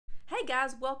Hey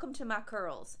guys, welcome to my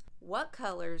curls. What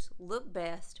colors look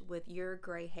best with your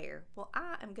gray hair? Well,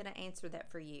 I am going to answer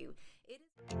that for you.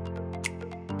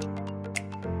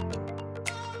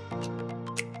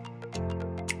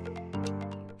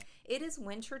 It is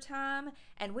winter time,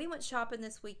 and we went shopping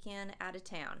this weekend out of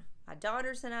town. My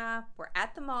daughters and I were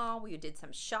at the mall. We did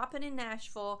some shopping in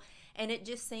Nashville, and it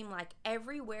just seemed like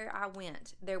everywhere I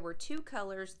went, there were two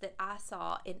colors that I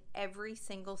saw in every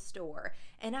single store,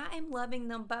 and I am loving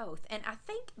them both, and I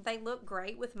think they look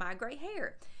great with my gray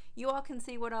hair. You all can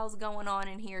see what all's going on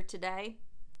in here today.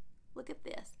 Look at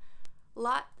this.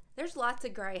 There's lots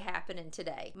of gray happening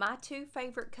today. My two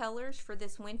favorite colors for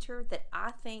this winter that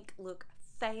I think look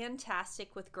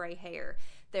fantastic with gray hair.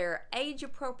 They're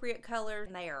age-appropriate colors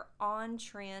and they are on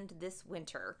trend this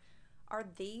winter. Are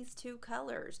these two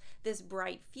colors, this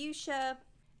bright fuchsia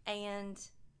and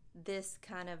this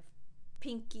kind of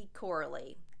pinky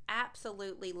corally.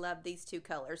 Absolutely love these two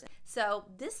colors. So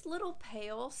this little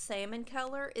pale salmon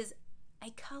color is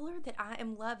a color that I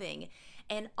am loving,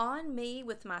 and on me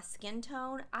with my skin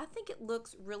tone, I think it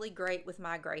looks really great with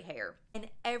my gray hair. And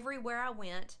everywhere I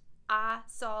went, I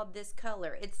saw this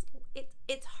color.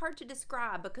 It's hard to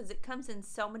describe because it comes in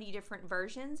so many different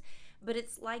versions, but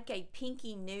it's like a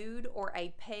pinky nude or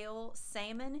a pale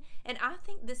salmon, and I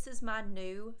think this is my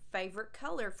new favorite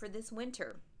color for this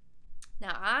winter.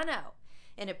 Now I know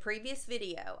in a previous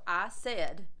video I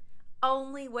said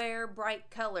only wear bright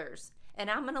colors, and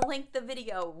I'm going to link the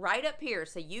video right up here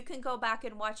so you can go back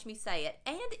and watch me say it,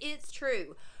 and it's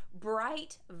true.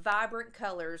 Bright, vibrant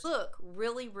colors look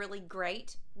really, really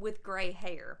great with gray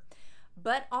hair.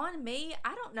 But on me,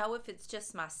 I don't know if it's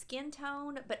just my skin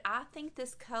tone, but I think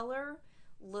this color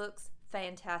looks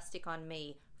fantastic on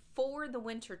me for the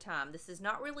winter time. This is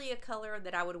not really a color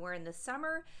that I would wear in the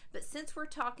summer, but since we're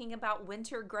talking about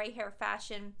winter gray hair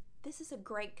fashion, this is a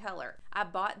great color. I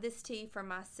bought this tee for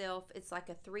myself. It's like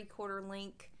a 3/4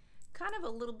 length, kind of a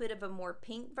little bit of a more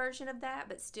pink version of that,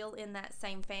 but still in that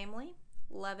same family.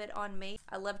 Love it on me.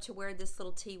 I love to wear this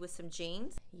little tee with some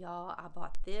jeans. Y'all, I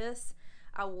bought this.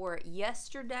 I wore it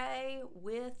yesterday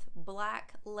with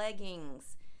black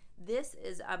leggings. This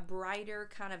is a brighter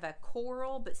kind of a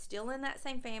coral, but still in that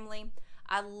same family.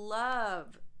 I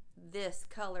love this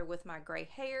color with my gray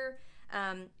hair.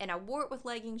 And I wore it with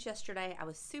leggings yesterday. I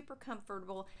was super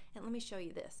comfortable. And let me show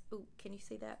you this. Ooh, can you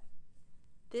see that?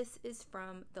 This is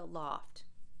from the LOFT.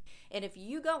 And if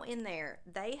you go in there,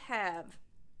 they have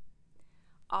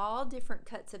all different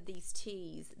cuts of these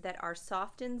tees that are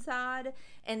soft inside,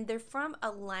 and they're from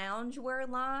a loungewear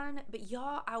line, but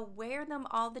y'all, I wear them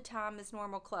all the time as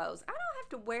normal clothes. I don't have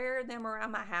to wear them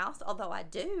around my house, although I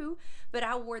do, but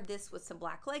I wore this with some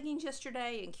black leggings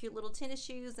yesterday and cute little tennis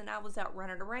shoes, and I was out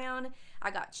running around. I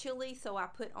got chilly, so I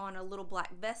put on a little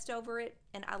black vest over it,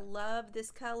 and I love this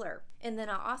color. And then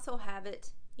I also have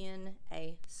it in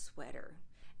a sweater.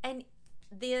 And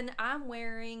then I'm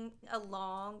wearing a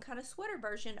long kind of sweater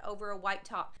version over a white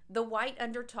top. The white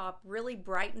under top really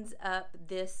brightens up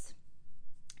this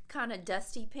kind of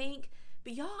dusty pink.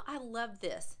 But y'all, I love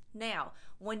this. Now,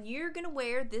 when you're going to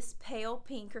wear this pale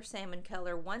pink or salmon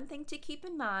color, one thing to keep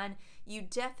in mind, you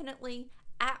definitely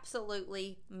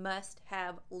absolutely must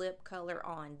have lip color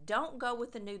on. Don't go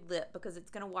with a nude lip because it's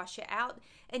going to wash you out,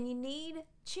 and you need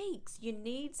cheeks. You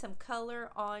need some color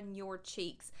on your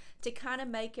cheeks to kind of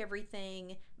make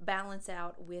everything balance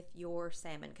out with your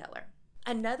salmon color.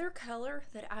 Another color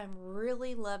that I'm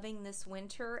really loving this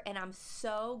winter, and I'm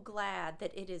so glad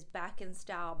that it is back in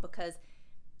style, because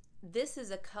this is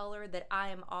a color that I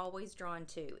am always drawn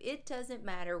to. It doesn't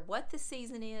matter what the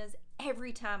season is.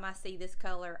 Every time I see this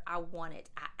color, I want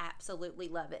it. I absolutely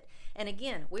love it. And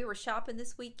again, we were shopping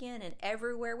this weekend, and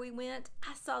everywhere we went,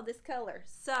 I saw this color.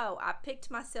 So I picked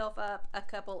myself up a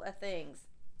couple of things.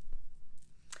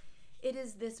 It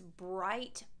is this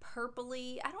bright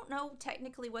purpley, I don't know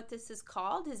technically what this is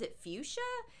called. Is it fuchsia?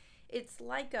 It's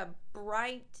like a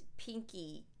bright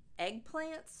pinky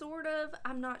eggplant sort of.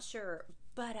 I'm not sure,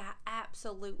 but I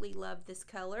absolutely love this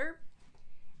color.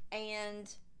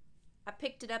 And I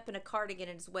picked it up in a cardigan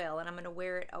as well, and I'm going to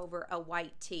wear it over a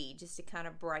white tee just to kind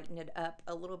of brighten it up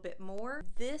a little bit more.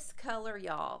 This color,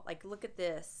 y'all, like look at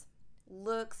this.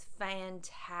 Looks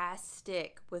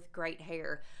fantastic with great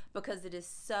hair because it is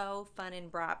so fun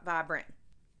and bright, vibrant.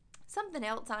 Something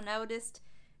else I noticed,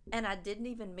 and I didn't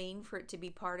even mean for it to be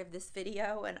part of this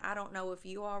video, and I don't know if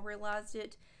you all realized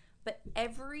it, but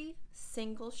every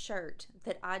single shirt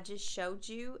that I just showed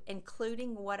you,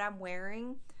 including what I'm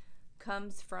wearing,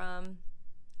 comes from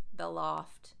the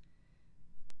LOFT.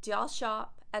 Do y'all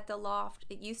shop at the LOFT?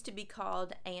 It used to be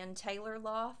called Ann Taylor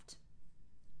Loft.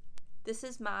 this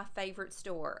is my favorite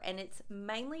store, and it's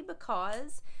mainly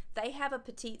because they have a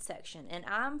petite section, and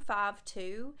I'm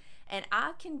 5'2", and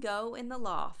I can go in the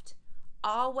loft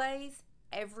always,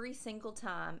 every single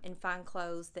time, and find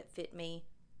clothes that fit me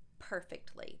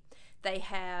perfectly. They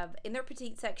have, in their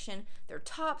petite section, their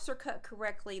tops are cut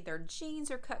correctly, their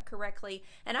jeans are cut correctly,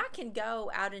 and I can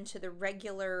go out into the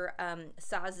regular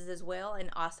sizes as well and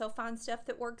also find stuff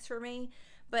that works for me.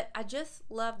 But I just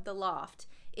love the Loft.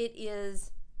 It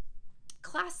is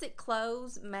classic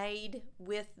clothes made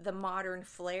with the modern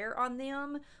flair on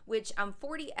them, which I'm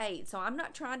 48, so I'm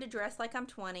not trying to dress like I'm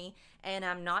 20, and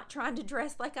I'm not trying to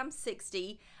dress like I'm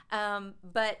 60,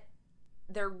 but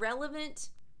they're relevant,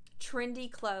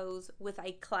 trendy clothes with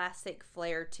a classic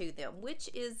flair to them, which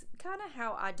is kind of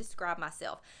how I describe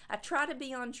myself. I try to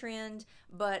be on trend,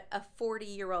 but a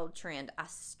 40-year-old trend. I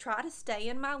try to stay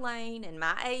in my lane and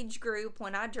my age group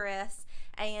when I dress,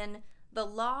 and the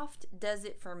Loft does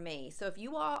it for me. So if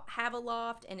you all have a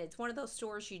Loft and it's one of those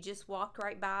stores you just walk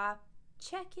right by,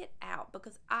 check it out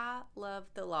because I love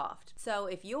the Loft. So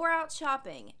if you're out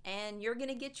shopping and you're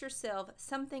gonna get yourself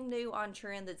something new on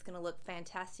trend that's gonna look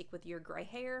fantastic with your gray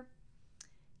hair,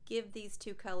 give these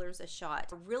two colors a shot.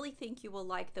 I really think you will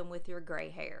like them with your gray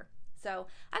hair. So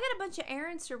I got a bunch of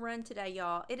errands to run today,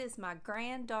 y'all. It is my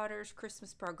granddaughter's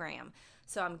Christmas program.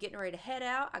 So I'm getting ready to head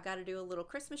out. I got to do a little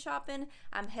Christmas shopping.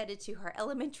 I'm headed to her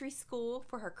elementary school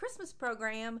for her Christmas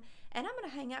program, and I'm going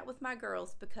to hang out with my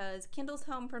girls because Kendall's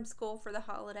home from school for the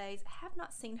holidays. I have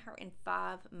not seen her in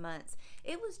 5 months.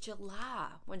 It was July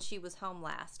when she was home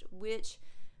last, which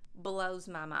blows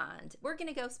my mind. We're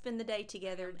going to go spend the day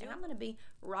together, and I'm going to be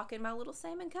rocking my little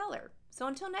salmon color. So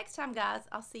until next time, guys,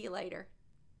 I'll see you later.